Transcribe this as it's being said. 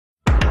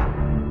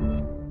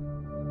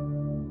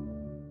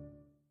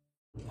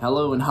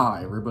Hello and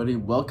hi everybody,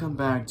 welcome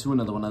back to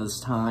another one.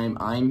 This time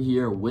I'm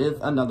here with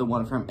another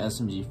one from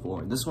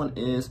SMG4. This one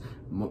is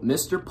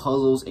Mr.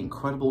 Puzzle's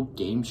incredible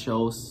game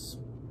show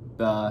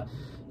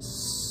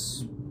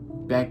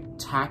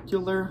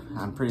spectacular.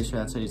 I'm pretty sure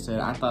that's how you say it.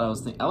 I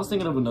was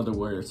thinking of another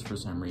word for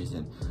some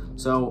reason.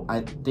 So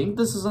I think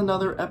this is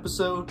another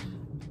episode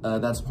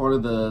that's part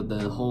of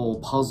the whole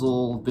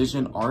puzzle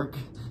vision arc.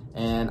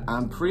 And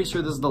I'm pretty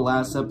sure this is the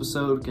last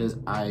episode because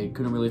I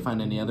couldn't really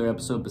find any other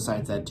episode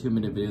besides that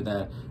 2-minute video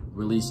that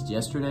released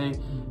yesterday.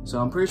 So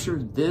I'm pretty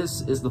sure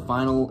this is the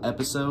final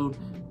episode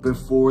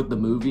before the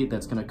movie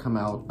that's gonna come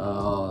out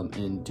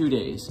in 2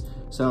 days.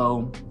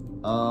 So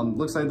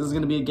looks like this is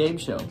gonna be a game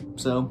show.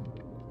 So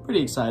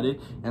pretty excited,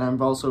 and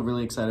I'm also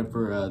really excited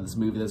for this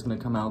movie that's gonna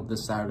come out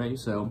this Saturday.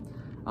 So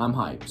I'm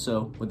hyped.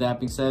 So with that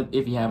being said,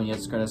 if you haven't yet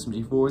subscribed to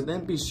SMG4,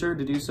 then be sure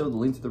to do so. The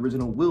link to the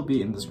original will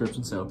be in the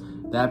description. So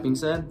that being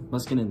said,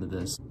 let's get into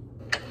this.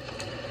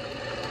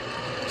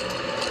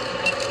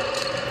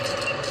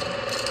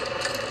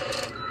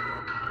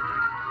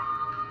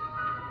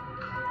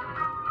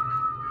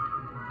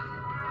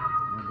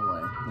 Oh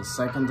boy, the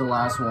second to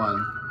last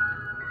one.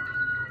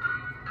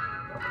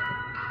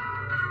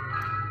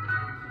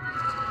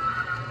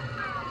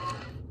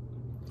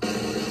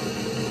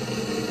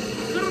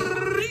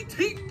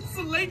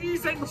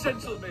 Ladies and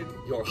gentlemen,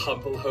 your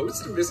humble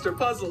host, Mr.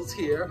 Puzzles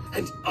here,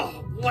 and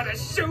oh, what a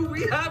show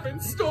we have in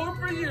store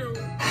for you!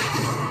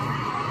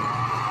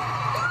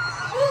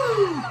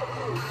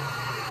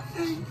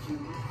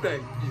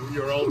 Thank you,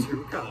 you're all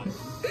too kind.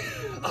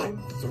 I'm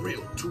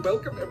thrilled to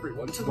welcome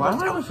everyone to the Why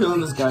am I feeling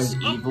this guy's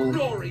evil?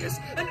 Glorious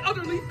and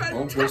utterly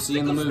fantastic we'll see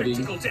in the movie.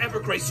 Spectacle to ever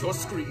grace your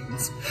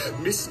screens.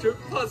 Mr.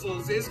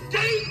 Puzzles is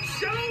Game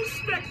Show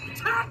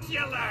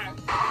Spectacular!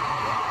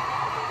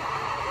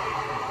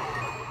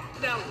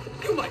 Now,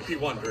 you might be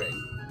wondering,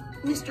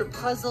 Mr.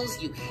 Puzzles,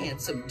 you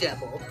handsome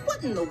devil.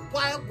 What in the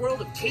wild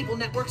world of cable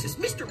networks is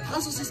Mr.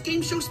 Puzzles'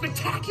 Game Show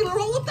Spectacular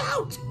all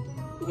about?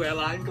 well,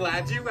 I'm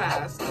glad you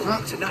asked.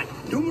 Tonight,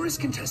 numerous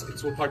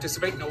contestants will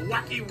participate in a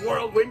wacky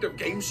whirlwind of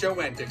game show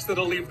antics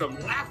that'll leave them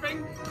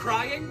laughing,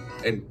 crying,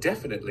 and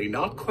definitely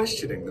not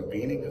questioning the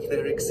meaning of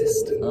their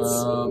existence.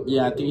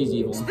 Yeah, I think he's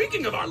evil.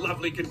 Speaking of our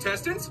lovely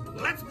contestants,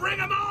 let's bring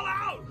them all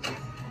out!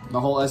 The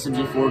whole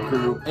SMG4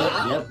 crew.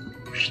 Yep.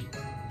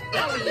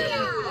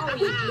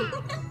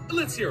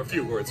 Let's hear a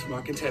few words from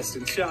our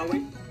contestants, shall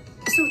we?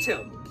 So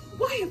tell me,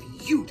 why have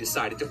you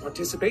decided to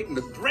participate in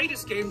the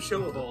greatest game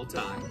show of all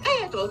time?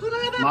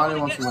 Mario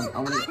wants to win.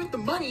 With the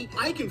money,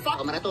 I can fuck.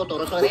 With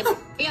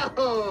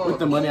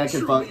the money, I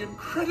can fuck. Truly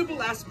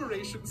incredible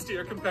aspirations,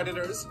 dear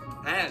competitors.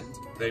 And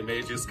they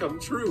may just come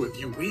true if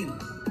you win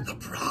the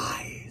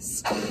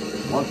prize.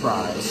 What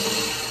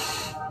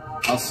prize?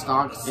 A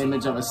stock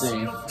image of a safe.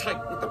 Sealed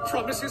tight with the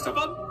promises of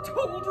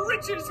untold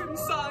riches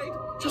inside.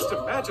 Just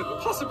imagine the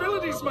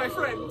possibilities, my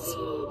friends.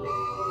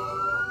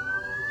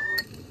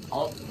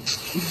 Oh.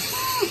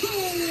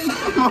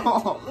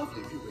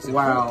 Lovely viewers.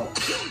 Wow.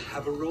 You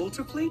have a role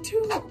to play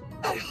too.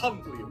 I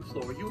humbly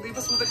implore you leave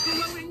us with a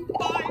glowing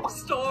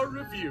 5-star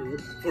review,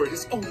 for it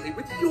is only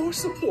with your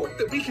support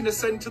that we can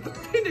ascend to the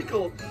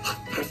pinnacle of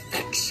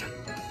perfection.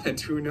 And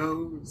who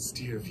knows,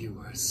 dear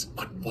viewers,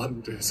 what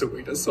wonders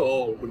await us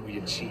all when we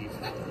achieve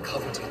that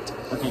coveted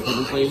Okay, can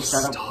we please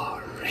shut up?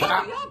 5-star rating.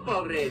 Hurry up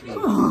already.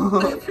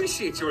 I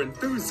appreciate your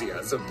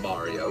enthusiasm,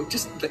 Mario.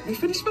 Just let me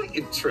finish my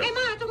intro.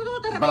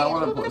 But I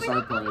want to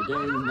start playing a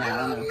game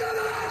now.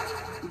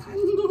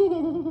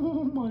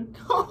 Oh my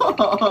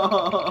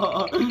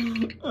god.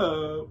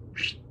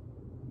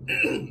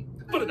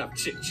 But enough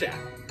chit-chat.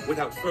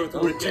 Without further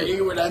ado, Okay,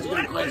 we're not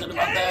gonna question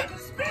about that.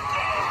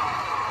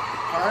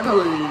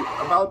 Finally,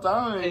 about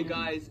time. Hey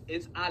guys,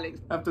 it's Alex.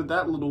 After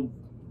that little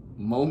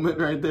moment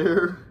right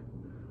there.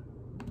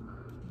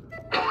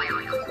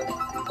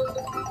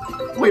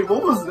 Wait,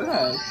 what was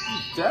that?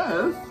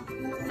 Death?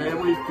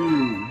 Family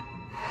Feud.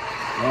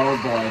 Oh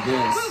boy,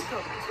 this.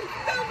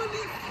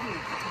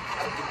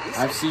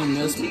 I've seen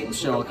this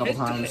show a couple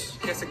times.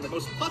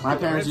 My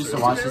parents used to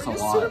watch this a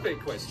lot. Survey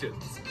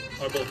questions.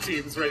 Are both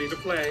teams ready to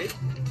play?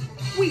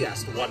 We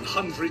asked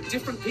 100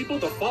 different people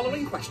the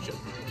following question.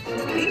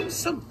 Name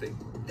something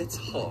that's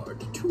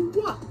hard to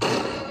watch.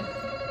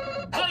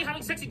 Oh, you're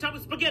having sexy time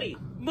with spaghetti.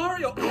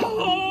 Mario.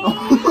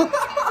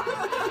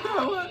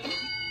 What?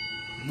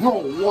 Bro,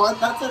 what?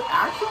 That's an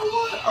actual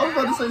one? I was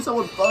about to say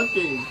someone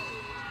fucking.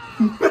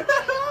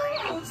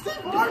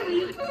 Steve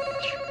Harvey.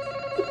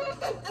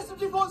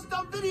 SMG4's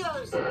done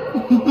videos.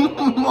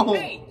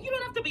 Hey, you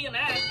don't have to be an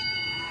ass.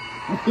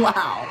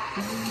 Wow.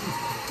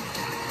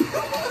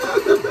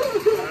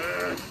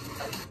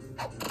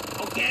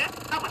 Okay,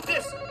 how about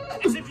this?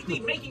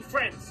 SMG making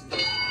friends.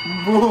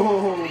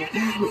 Whoa.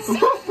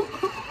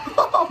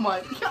 Oh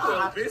my Well,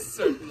 god. this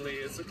certainly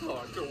isn't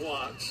hard to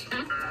watch.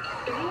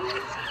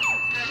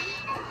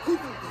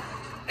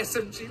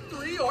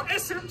 SMG3 or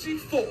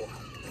SMG4?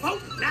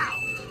 Vote now!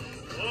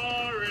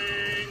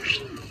 Boring!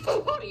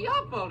 Hurry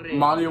up already.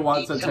 Mario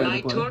wants a It's turn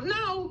my to play. turn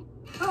now.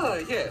 Ah,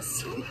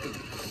 yes.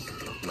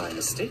 My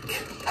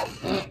mistake.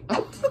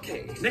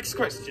 Okay, next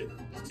question.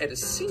 At a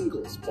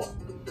singles ball,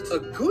 a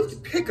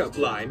good pickup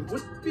line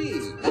would be...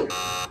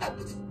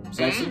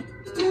 Sexy?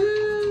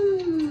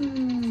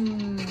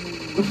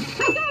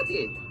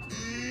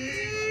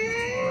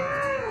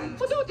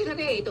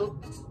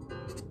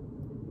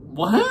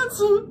 What?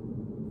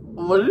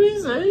 What did he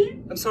say?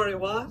 I'm sorry,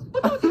 what?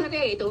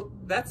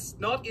 That's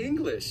not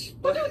English.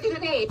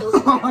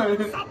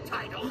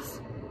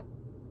 Subtitles.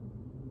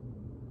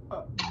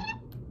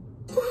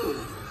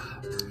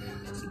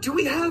 Do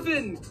we have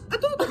an...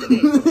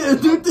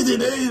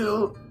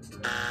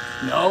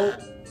 No.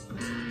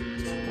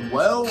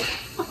 Well,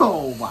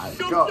 oh my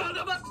god.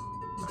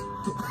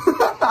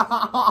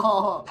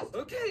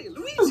 Okay,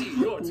 Luigi,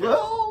 your turn.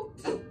 Well,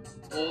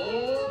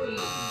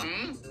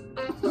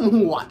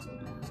 what?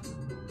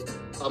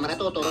 Oh my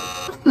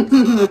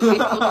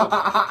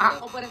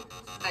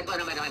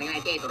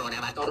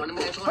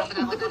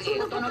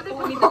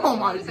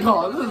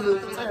god,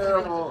 this is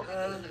terrible.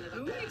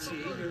 Luigi,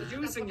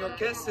 you're using your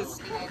guesses.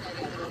 I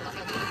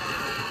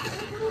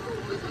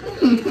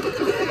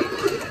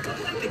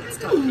think it's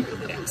time for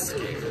the next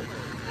game.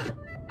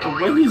 The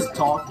way he's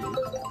talking.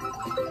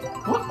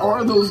 What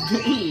are those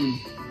games?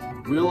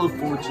 Wheel of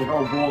Fortune,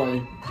 oh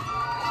boy.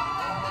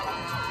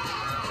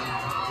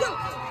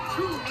 Welcome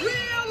to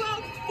Wheel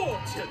of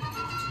Fortune.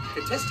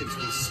 Contestants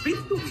will spin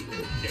the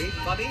wheel, gain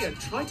money, and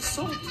try to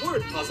solve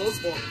word puzzles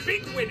for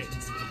big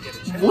winnings. Get a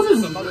chance What at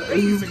is some that?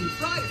 amazing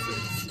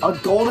prizes. A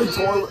golden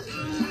toilet.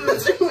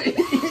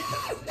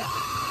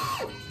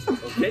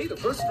 Okay, the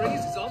first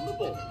phrase is on the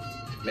board.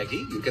 Maggie,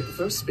 you get the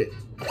first spin.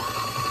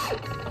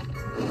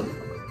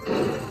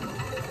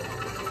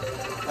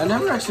 I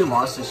never actually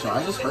watched this show,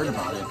 I just heard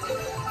about it.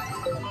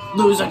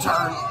 Lose a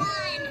turn.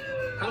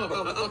 How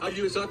about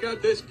you suck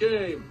at this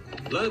game?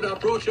 Let the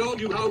pro show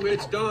you how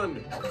it's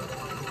done.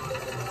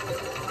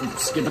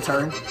 Skip a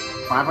turn.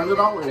 $500.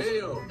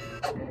 Heyo.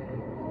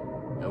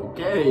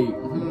 Okay.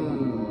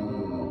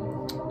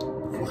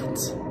 What?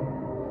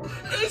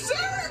 Is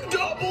there a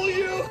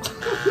W?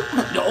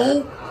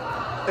 No.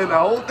 And the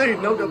whole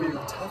thing, no W.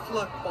 Tough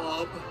luck,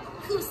 Bob.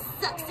 Who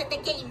sucks at the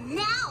game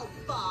now,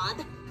 Bob?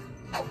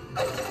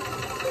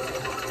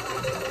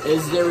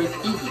 Is there an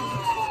E?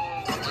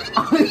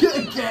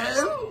 Again?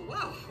 Oh,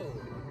 wow.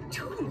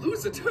 2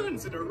 loser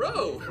turns in a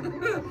row.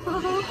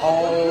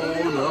 Oh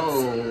no.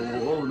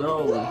 Oh no.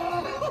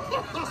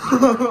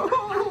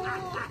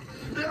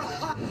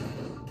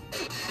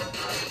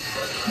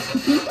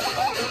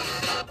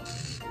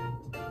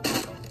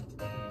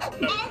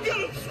 I'm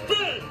gonna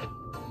spin!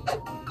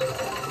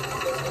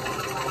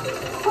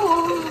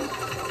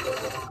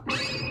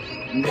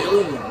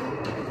 Million.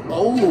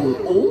 Oh.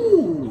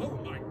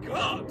 Oh my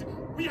god!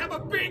 We have a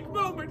big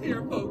moment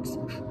here, folks!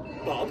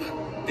 Bob,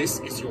 this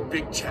is your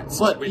big chance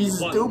But to win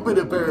he's $1 stupid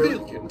apparently.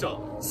 million.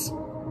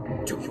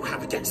 Do you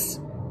have a guess?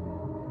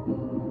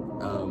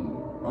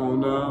 Oh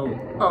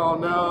no. Oh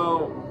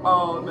no.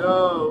 Oh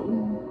no.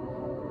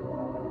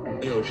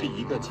 又是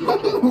一个接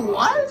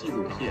What? 纪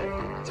录片，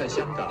在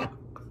香港。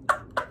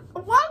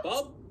 What?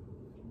 Bob?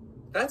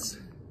 That's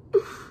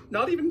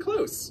not even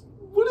close.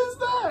 What is In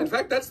that?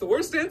 fact, that's the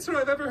worst answer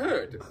I've ever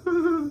heard.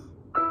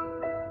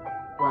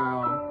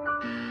 Wow.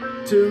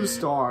 2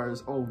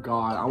 stars. Oh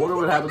god. I wonder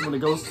what happens when it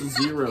goes to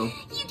 0. You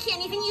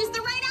can't even use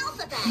the right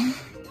alphabet.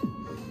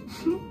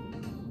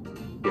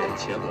 眼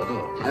前活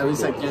动。 At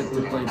least I get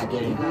to play the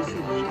game. That's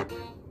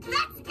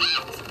it!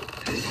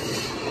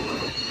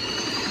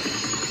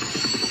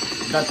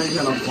 That thing's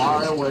gonna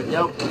fly away.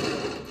 Yep.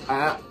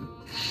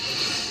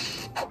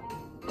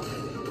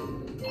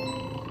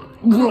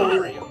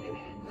 Mario,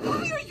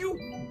 why are you...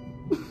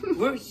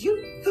 Were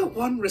you the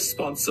one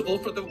responsible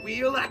for the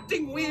wheel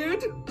acting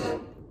weird?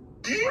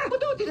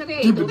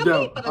 Keep it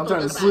down. I'm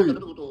trying to sleep.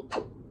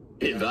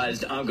 Be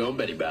advised, I'm going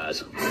Betty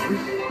Bass.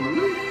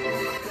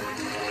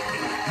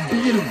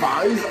 Be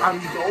advised, I'm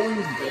going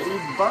Betty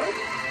Butt?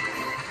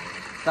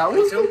 That I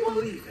was the don't one?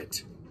 believe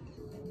it.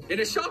 In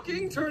a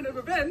shocking turn of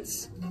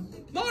events,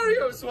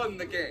 Mario's won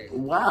the game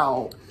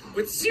Wow.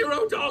 with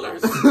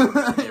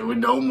 $0. With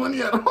no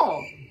money at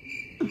all.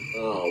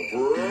 Oh,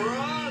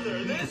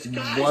 brother, this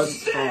guy What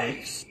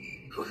stinks.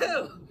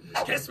 Well,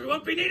 guess we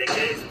won't be needing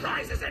these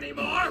prizes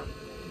anymore.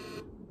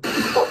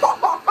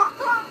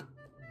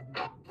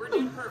 We're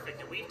doing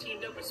perfect, and we've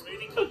teamed up with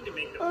Smoothie King to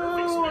make the perfect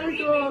Oh my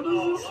smoothie. god,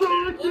 this is so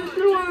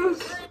ridiculous.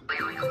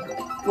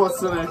 What's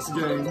the next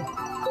game?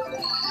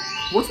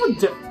 What's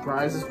the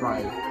Prize is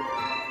Right?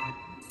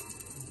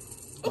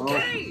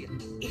 Okay,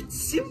 it's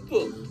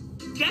simple.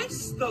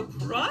 Guess the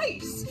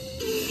price.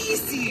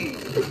 Easy.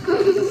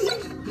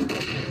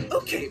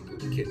 Okay,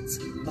 kids,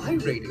 my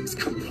ratings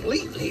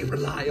completely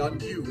rely on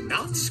you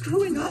not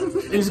screwing up.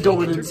 He's and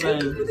going being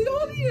entertaining insane. for the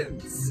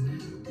audience.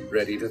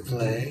 Ready to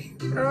play?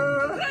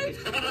 Right.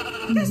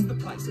 Guess the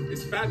price of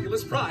this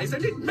fabulous prize,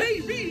 and it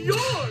may be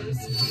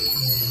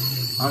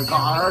yours. A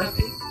car? Have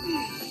a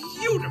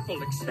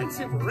beautiful,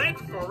 expensive red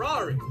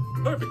Ferrari.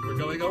 Perfect for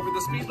going over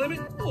the speed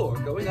limit or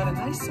going on a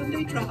nice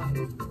Sunday drive.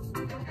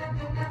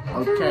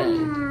 Okay.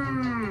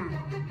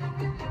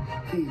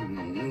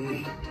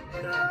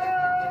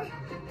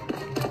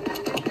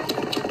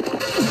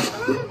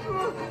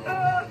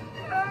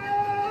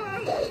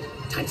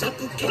 Time's up,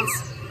 Boopkins.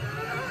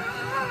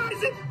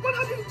 Is it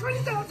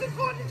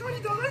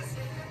 $120,420?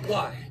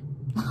 Why?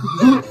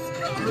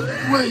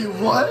 Wait,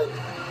 what?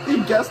 He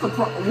guessed the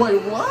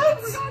wait, what? I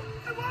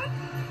won!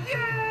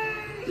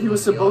 Yay! He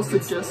was supposed to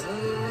guess.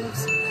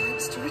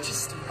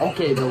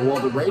 Okay, the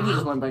rating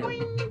just went back.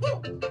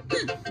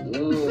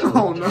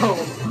 Oh no!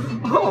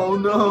 Oh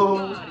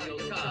no!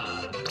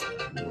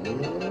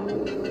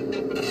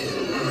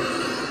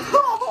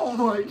 Oh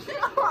my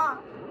god!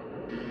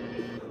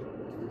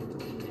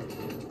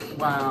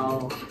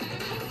 Wow.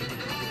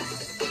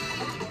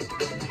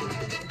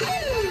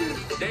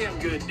 Damn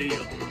good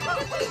deal.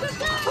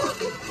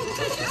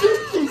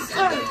 50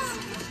 cents!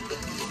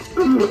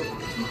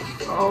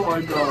 Oh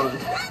my god.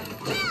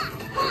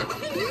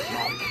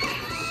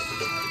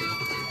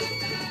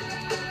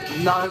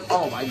 Not,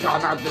 oh my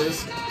god, not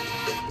this.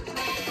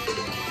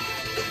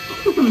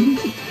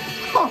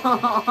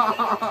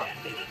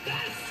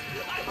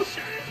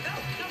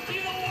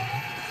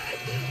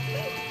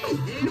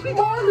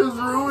 Mark is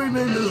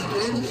ruining this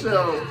game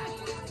show.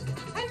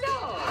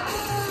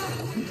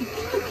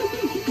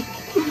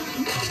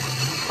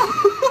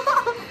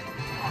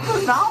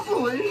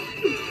 Monopoly?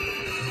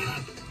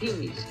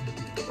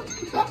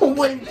 Oh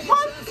wait,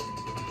 what?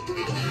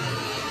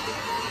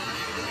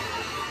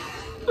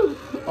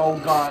 Oh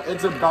god,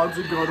 it's about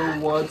to go to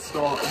 1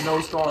 star,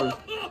 no stars.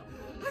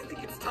 I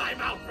think it's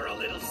time out for a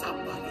little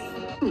somebody.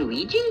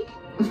 Luigi?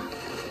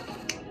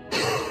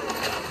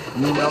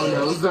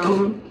 No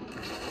zone.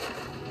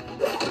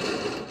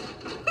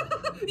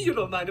 You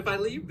don't mind if I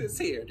leave this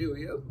here, do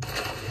you?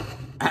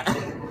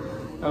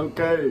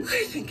 Okay.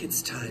 I think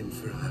it's time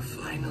for our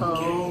final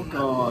Oh game.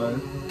 god.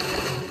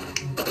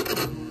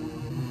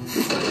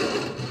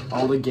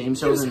 All the game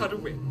shows Here's and how to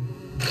win.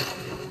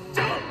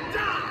 Don't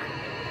die!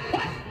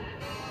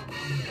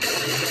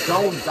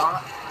 don't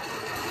die.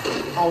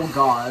 Oh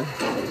god.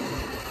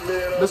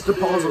 Mr.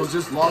 Puzzle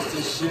just lost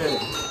his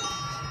shit.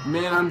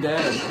 Man, I'm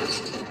dead.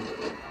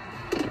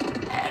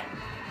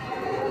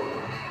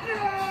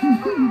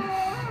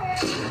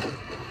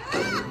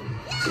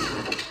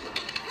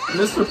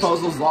 Mr.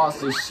 Puzzle's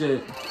lost his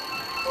shit.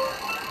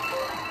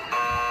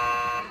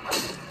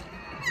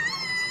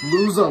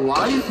 Lose a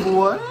life?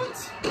 What?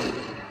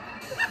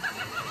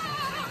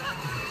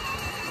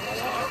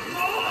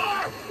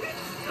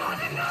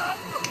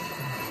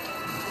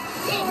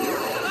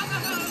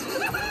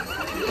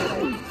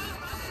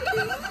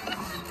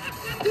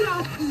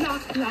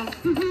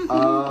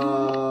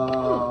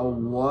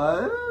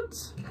 What?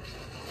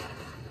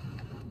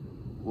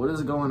 What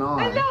is going on?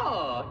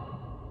 Hello!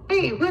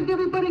 Hey, where'd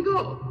everybody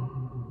go?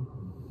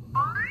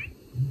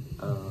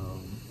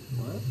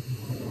 What?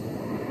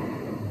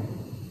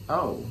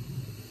 Oh.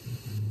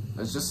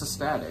 It's just a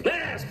static.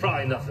 That's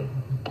probably nothing.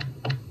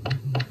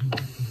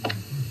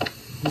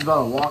 He's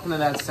about to walk into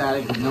that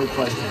static with no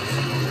questions.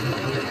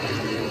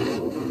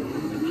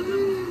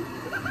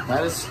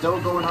 That is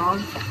still going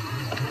on?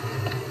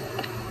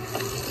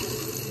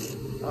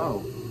 Oh.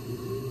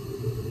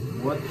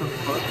 What the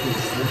fuck is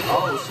this?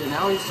 Oh shit,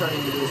 now he's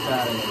starting to do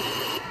static.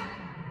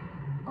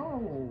 Oh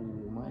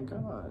my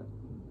god.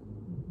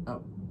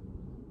 Oh.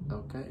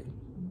 Okay.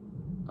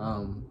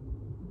 Well,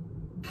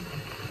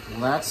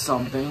 that's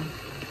something.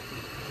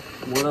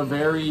 What a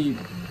very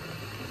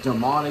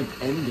demonic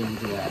ending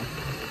to that.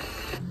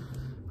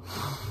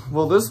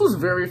 Well, this was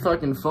very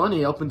fucking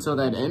funny up until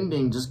that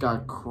ending just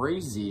got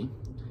crazy.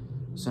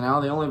 So now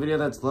the only video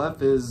that's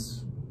left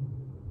is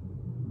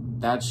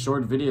that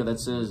short video that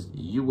says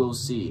 "you will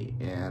see,"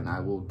 and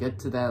I will get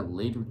to that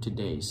later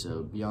today,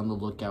 so be on the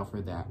lookout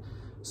for that.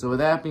 So with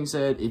that being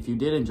said, if you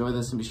did enjoy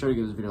this, and be sure to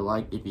give this video a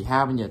like. If you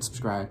haven't yet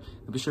subscribed,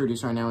 be sure to do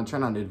so right now and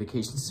turn on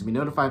notifications to be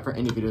notified for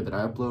any video that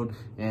I upload,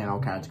 and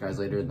I'll catch you guys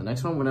later in the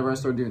next one whenever I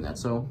start doing that.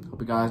 So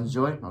hope you guys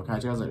enjoy. I'll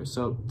catch you guys later.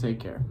 So take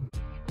care.